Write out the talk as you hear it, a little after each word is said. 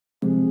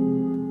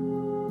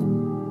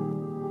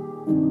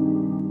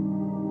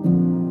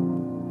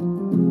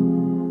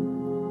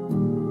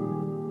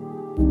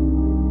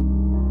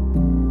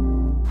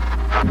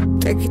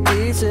Take it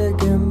easy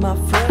again, my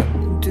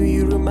friend. Do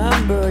you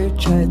remember your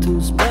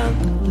childhood spent?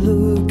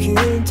 Look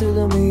into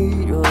the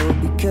mirror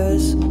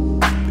because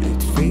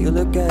it feels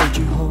like I got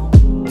you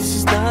home. This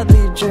is not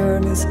the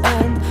journey's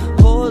end.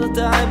 Hold the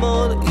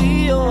diamond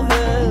in your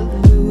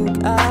hand.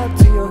 Look out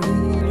to your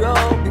hero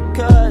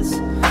because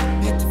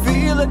it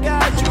feels like I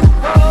got you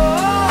home.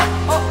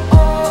 Oh, oh,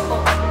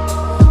 oh.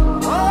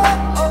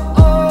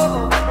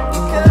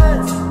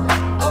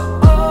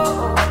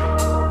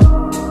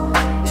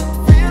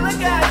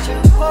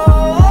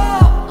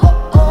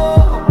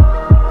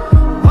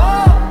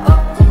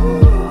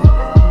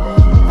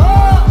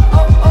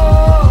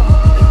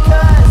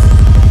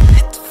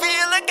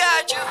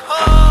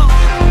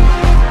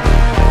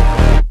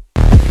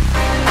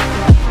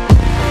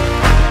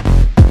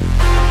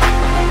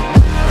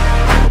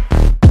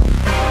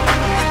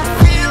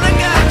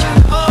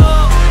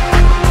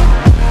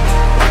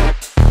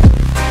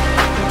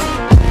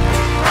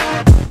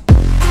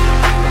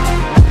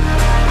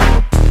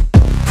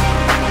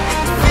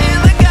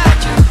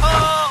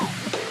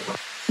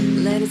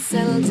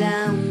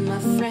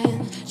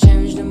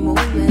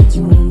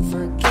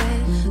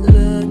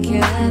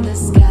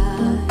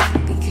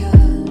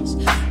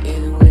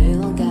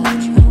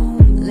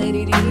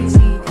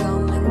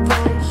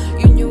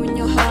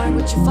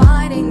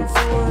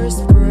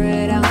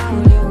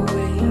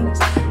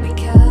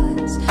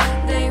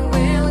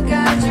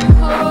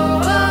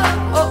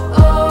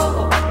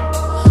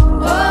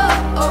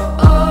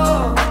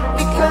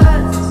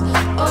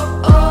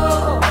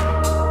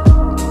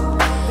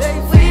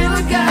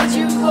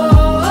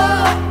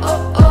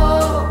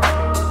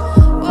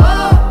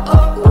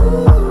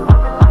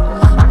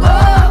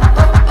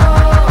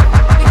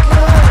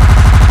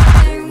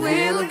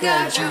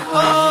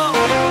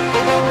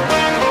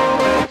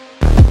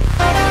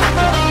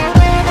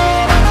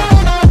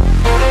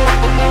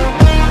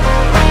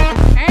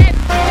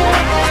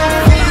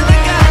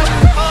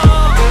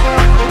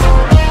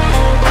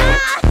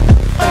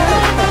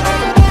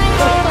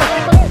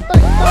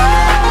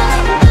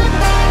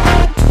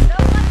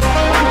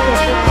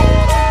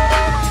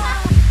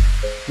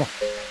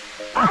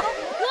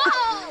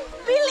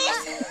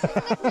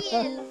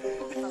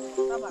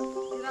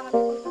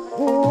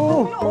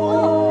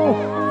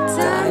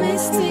 Time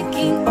is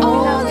ticking,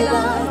 all the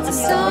lights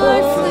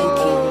start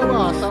flicking.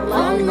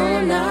 One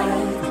more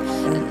night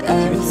and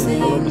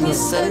everything is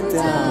set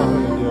down.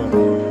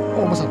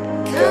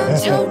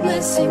 Count your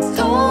blessings,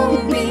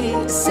 don't be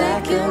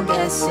second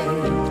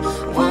guessing.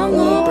 One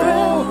more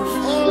breath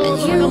and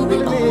you'll be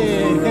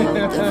over.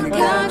 Don't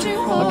forget your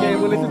home. Oke,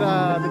 boleh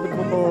sudah tutup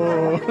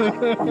foto.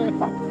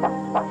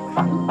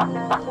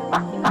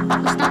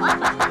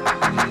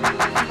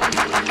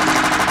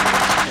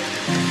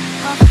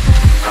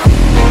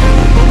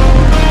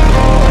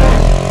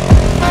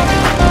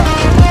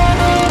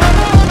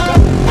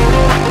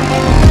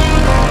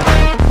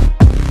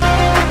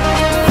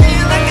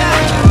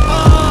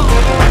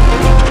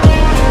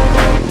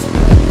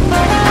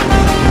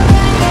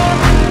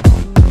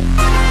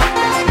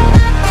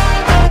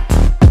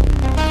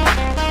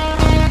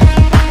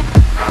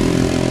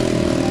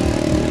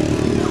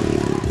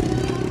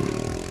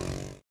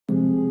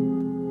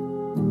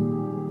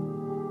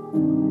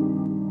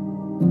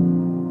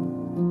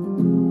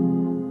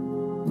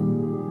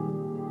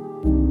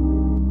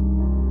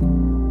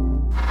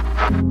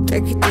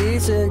 Take it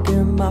easy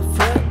again, my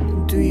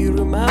friend. Do you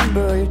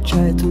remember your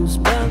childhood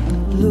spent?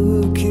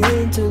 Look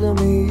into the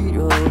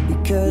mirror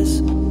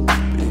because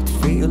it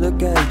feels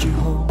like I got you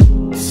home.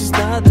 This is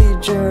not the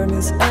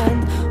journey's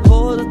end.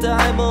 Hold the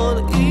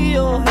diamond in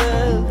your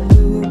hand.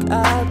 Look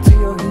out to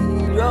your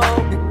hero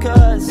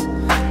because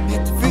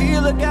it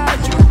feels like I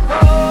got you home.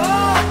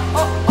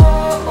 Oh, oh,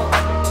 oh.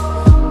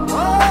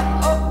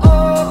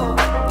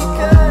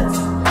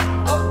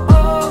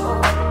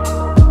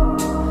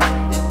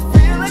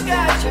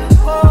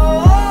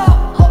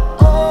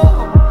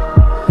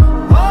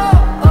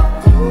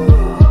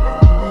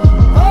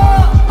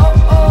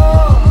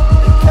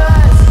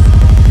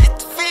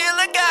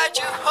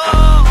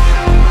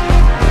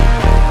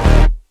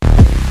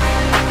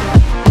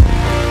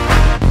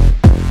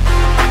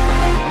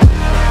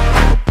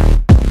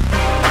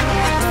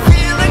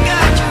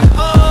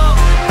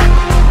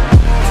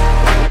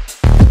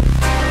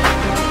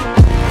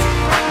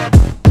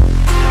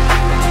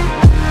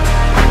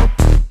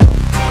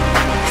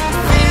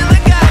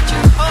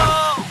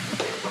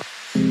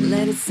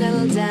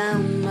 Settle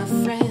down, my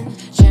friend.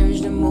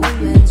 Cherish the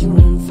moment you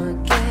won't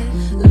forget.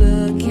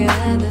 Look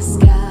at the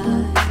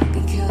sky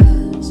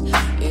because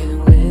it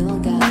will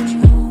guide you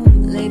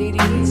home. Let it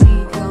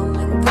easy, come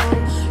and go.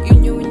 You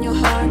knew in your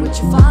heart what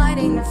you're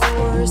fighting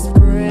for.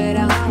 Spread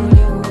out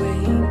your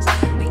wings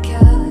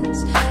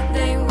because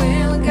they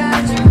will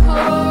guide you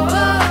home.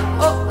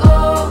 Oh, oh,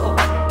 oh.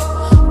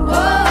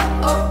 Oh,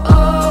 oh,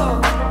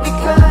 oh.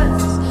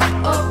 Because,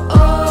 oh,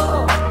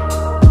 oh.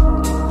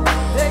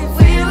 They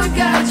will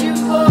guide you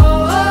home.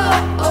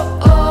 Oh, oh,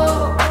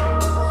 oh.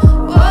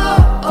 Oh,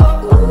 oh,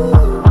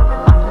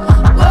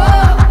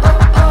 oh.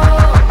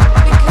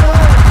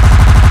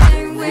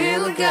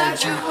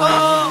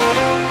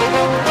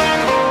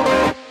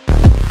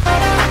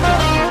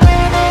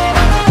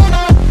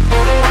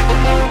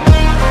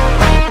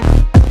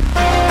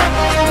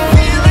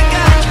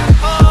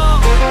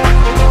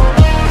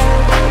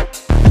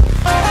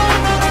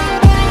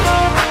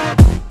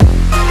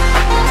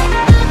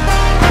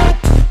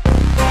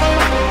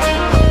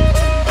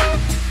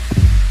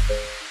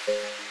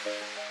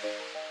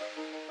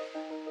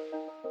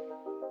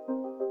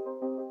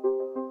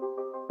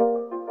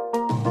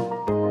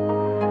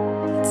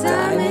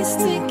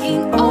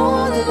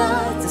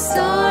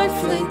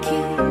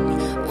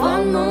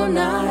 one more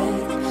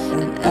night,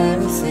 and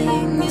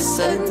everything is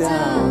set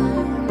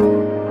down.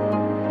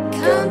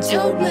 Count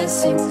your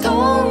blessings,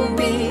 don't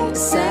be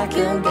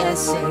second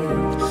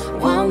guessing.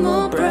 One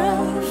more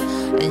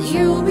breath, and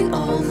you'll be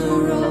on the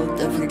road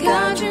that we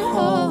got you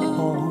home.